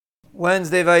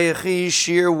Wednesday Vayechi,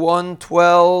 Shiur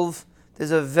 112. There's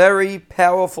a very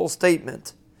powerful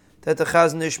statement that the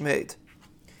Chazon Ish made.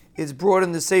 It's brought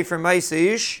in the Sefer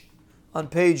Ma'aseh Ish on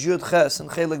page Yud Ches and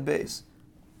Chelik Beis.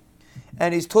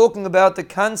 And he's talking about the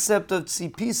concept of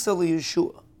tzipisa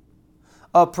liyeshua,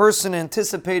 a person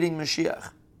anticipating Mashiach.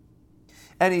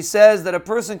 And he says that a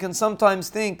person can sometimes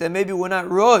think that maybe we're not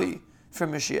roy for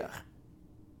Mashiach.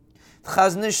 The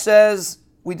Chazon Ish says,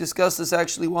 we discussed this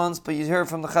actually once, but you hear it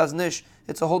from the Chazon Ish,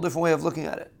 it's a whole different way of looking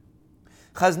at it.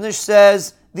 Chazon Ish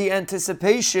says the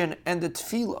anticipation and the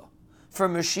tefillah for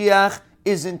Mashiach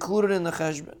is included in the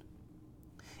cheshbon.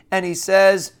 And he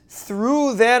says,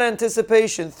 through that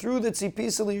anticipation, through the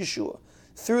tzipisa liyeshua,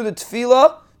 through the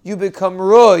tefillah, you become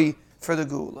roy for the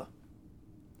Geulah.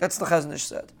 That's the Chazon Ish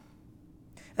said.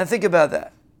 And think about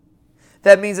that.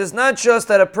 That means it's not just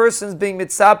that a person's being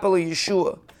mitzapa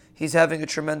liyeshua, he's having a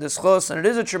tremendous chus, and it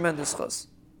is a tremendous chus.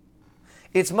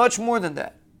 It's much more than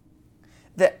that.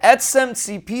 The etzem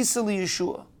tzipisa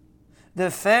liyeshua, the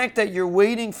fact that you're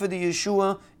waiting for the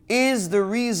Yeshua, is the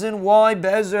reason why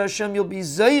Be'ezra Hashem you'll be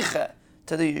Zechus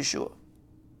to the Yeshua.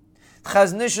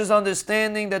 Chazon Ish is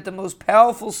understanding that the most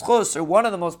powerful schus, or one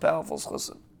of the most powerful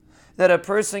schusim, that a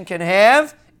person can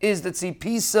have is the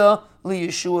tzipisa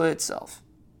liyeshua itself.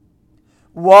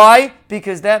 Why?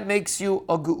 Because that makes you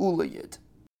a Geulah yid.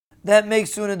 That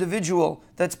makes you an individual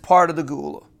that's part of the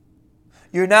Geulah.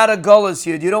 You're not a gullus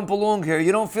yid. You don't belong here.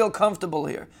 You don't feel comfortable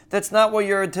here. That's not what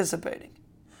you're anticipating.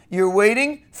 You're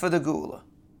waiting for the Geulah.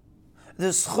 The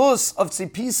schus of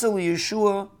tzipisa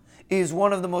liyeshua is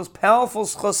one of the most powerful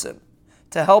schusim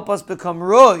to help us become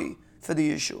roy for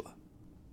the Yeshua.